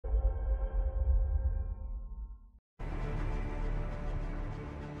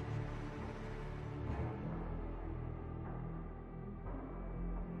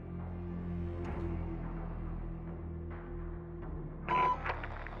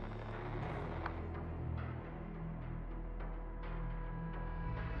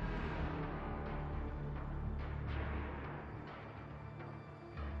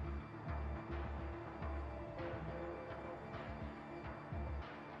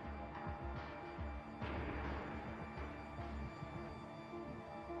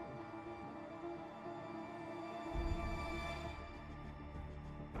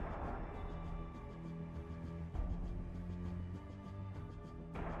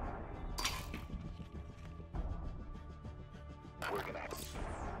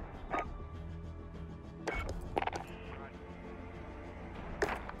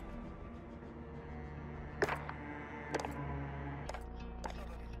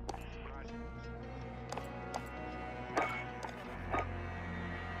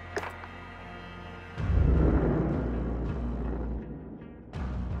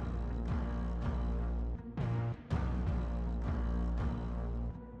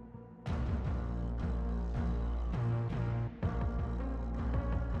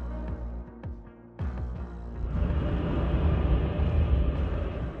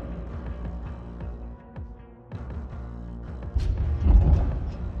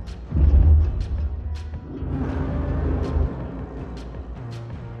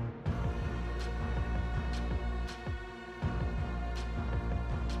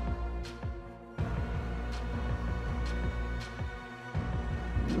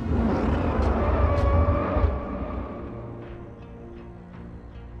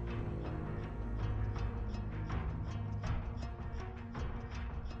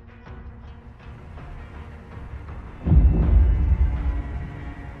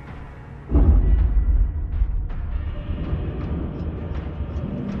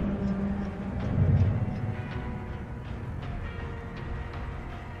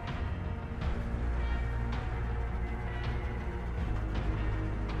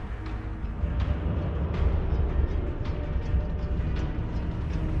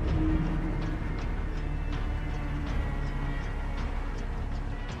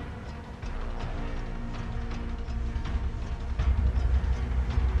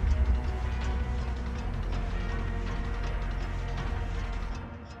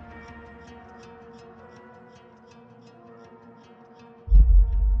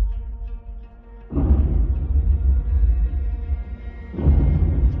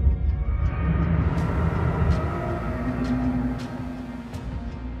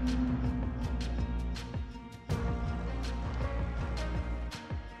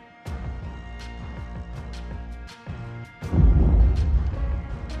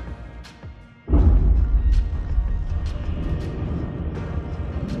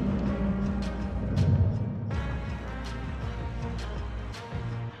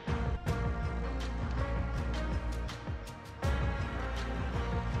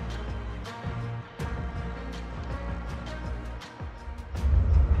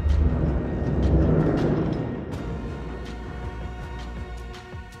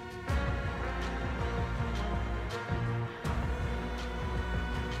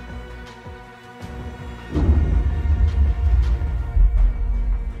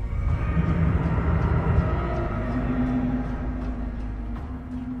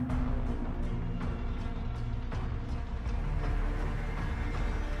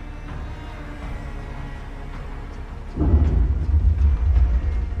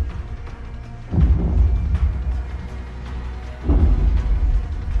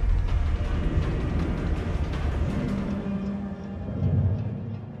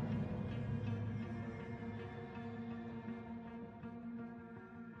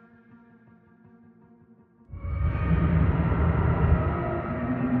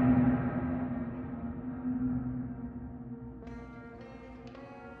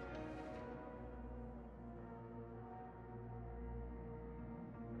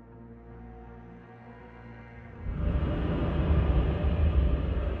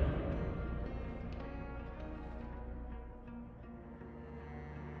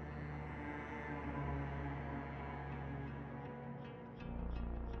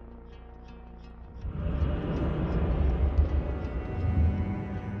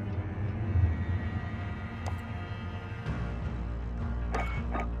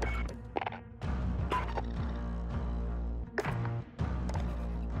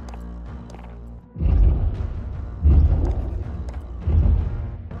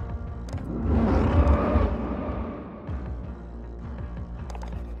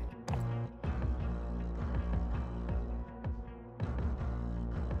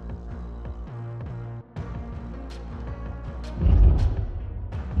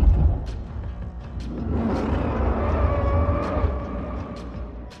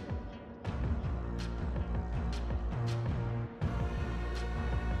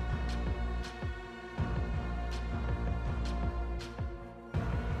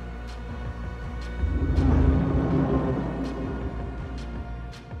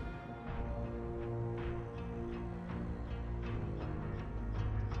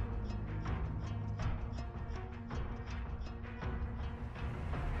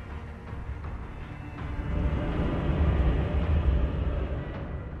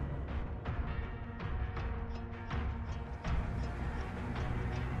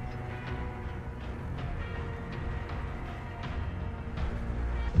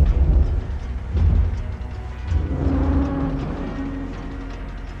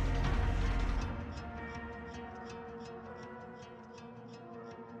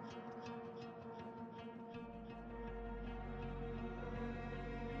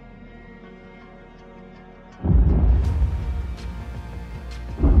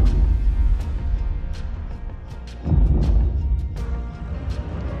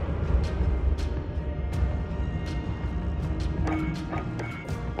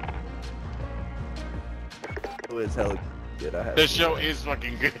The show is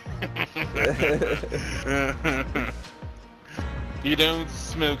fucking good. You don't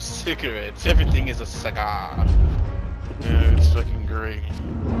smoke cigarettes. Everything is a cigar. Yeah, it's fucking great.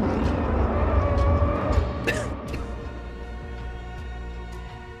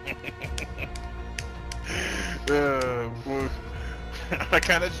 I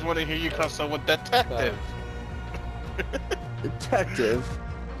kind of just want to hear you call someone detective. Detective.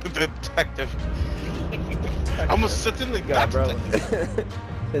 Detective. I'm gonna sit in the God, bro.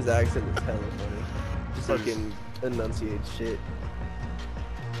 His accent is hella funny. Just fucking enunciate shit.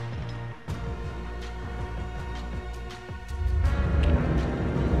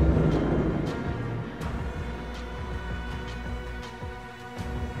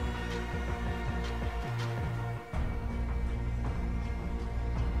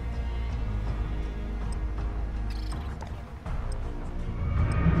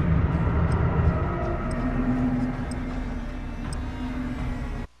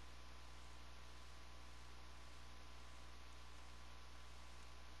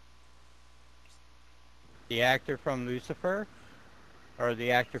 The actor from Lucifer, or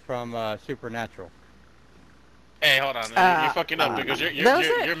the actor from Supernatural? Hey, hold on. You're fucking up because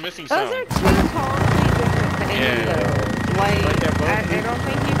you're missing those something. are two totally different things, though. Like, I don't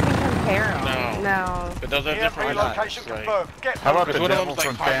think you can compare them. No. But those are different location confirmed. How about the one of devil them's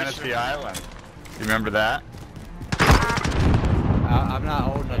from like Fantasy Island? You remember that? I'm not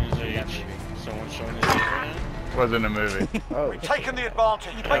old enough to see that movie. Someone's showing his age right Wasn't a movie. Oh. We've taken the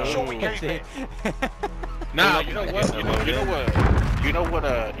advantage. Make sure we keep it. now. You know what? You know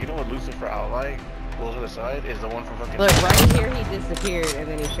what Lucifer out like? Well, to the side is the one from fucking. Look, right here he disappeared and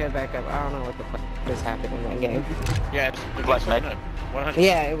then he showed back up. I don't know what the fuck just happened in that game. Yeah, it's Black Knight. 100.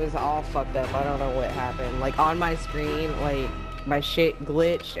 Yeah, it was all fucked up. I don't know what happened. Like on my screen, like my shit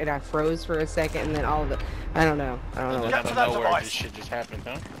glitched and I froze for a second and then all of it. I don't know. I don't know. Out of nowhere, this shit just happened,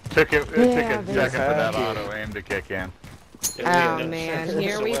 huh? Took a second for that auto aim to kick in. Oh man,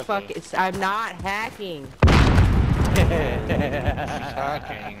 here we fuck it. I'm not hacking. She's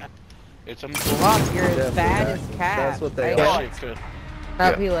hacking. It's a fuck. You're as bad as cat. That's what they are. are.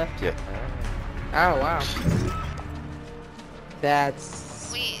 Oh, he left. Yeah. Oh wow.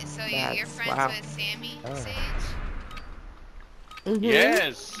 That's. Wait, so you're friends with Sammy Sage?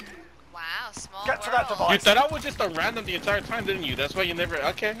 Yes. Wow, small Get to that world. device. You thought I was just a random the entire time, didn't you? That's why you never.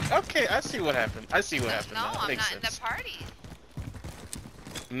 Okay, I see what happened. I see what happened. No, That I'm makes not in the sense. party.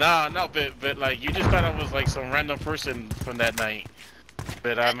 No, but like you just thought I was like some random person from that night.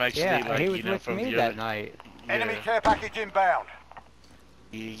 But I'm actually like he was you know with from me the that other. night. Enemy care package inbound.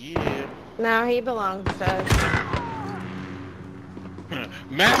 Yeah. No, he belongs to us.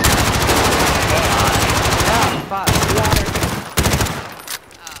 Matt. Oh fuck. Water.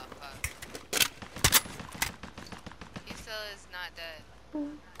 Oh, fuck. He still is not dead. Oh,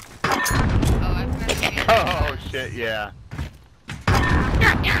 I forgot to get Oh shit, yeah.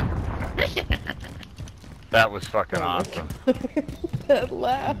 That was fucking awesome. That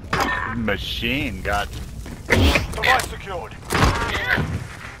laugh. Machine got. Device secured.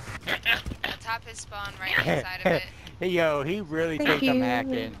 top his spawn right inside of it. Yo, he really thinks I'm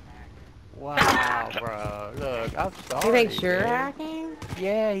hacking. Wow, bro. Look, I'm sorry. You think you're dude. hacking?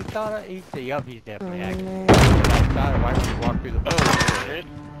 Yeah, he thought he said, yup, he's definitely hacking. man. I thought, why would you walk through the shit.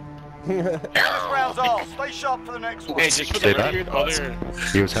 This round's all. Stay sharp for the next one. Hey, just for the record, other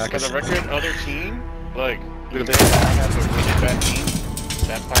He was hacking. for the record, other team, like, they have a really bad team.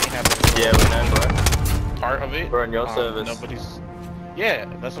 That probably have Yeah, we know, bro. part of it. We're on your service. Nobody's. Yeah,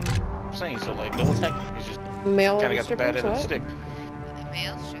 that's what I'm saying. So like, no one's hacking. It's just Mail kind of got the bad end of the strippers, stick.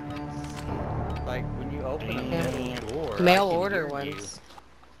 Male strippers. Like, when you open a door, Mail I can order hear you. ones.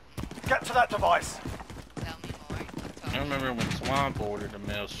 Get to that device. Tell me more. I remember when Swamp ordered a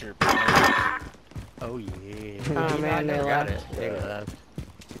mail strip. Oh, yeah. Oh, man, they got left. it. They left.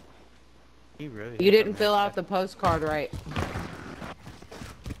 He really You didn't fill out the postcard right.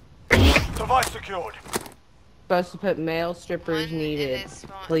 Device secured. Supposed to put male strippers One in needed. this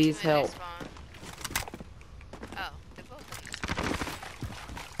spawn, Please two in help. this spawn. Oh, they're both in this spawn.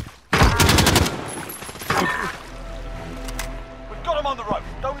 We've got him on the rope.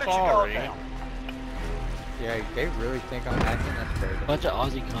 Don't let your guard Sorry. down. Yeah, they really think I'm hacking. That's crazy. Bunch of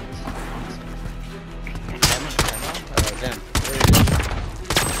Aussie cunts. Them.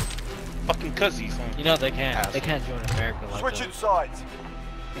 Fucking cussies, huh? You know they can't join America like Switching that. sides.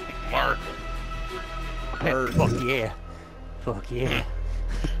 Mark. Fuck yeah. Fuck yeah.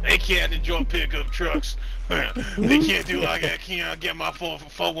 They can't enjoy pickup trucks. They can't do like I can't get my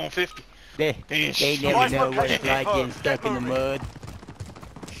 450. They never know what it's like getting stuck in the mud.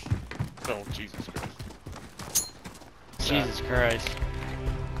 Oh, Jesus Christ. Jesus Christ.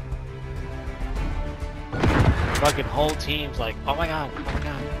 Fucking whole team's like, oh my god, oh my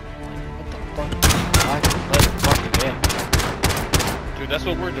god. I'm like, what the fuck? Why let it fucking in? Dude, that's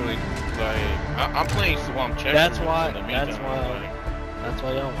what we're doing. Like, I'm playing Swamp Checker. That's why, in the meantime, that's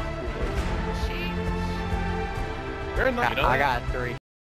why y'all want. Fair enough, you know? I got 3.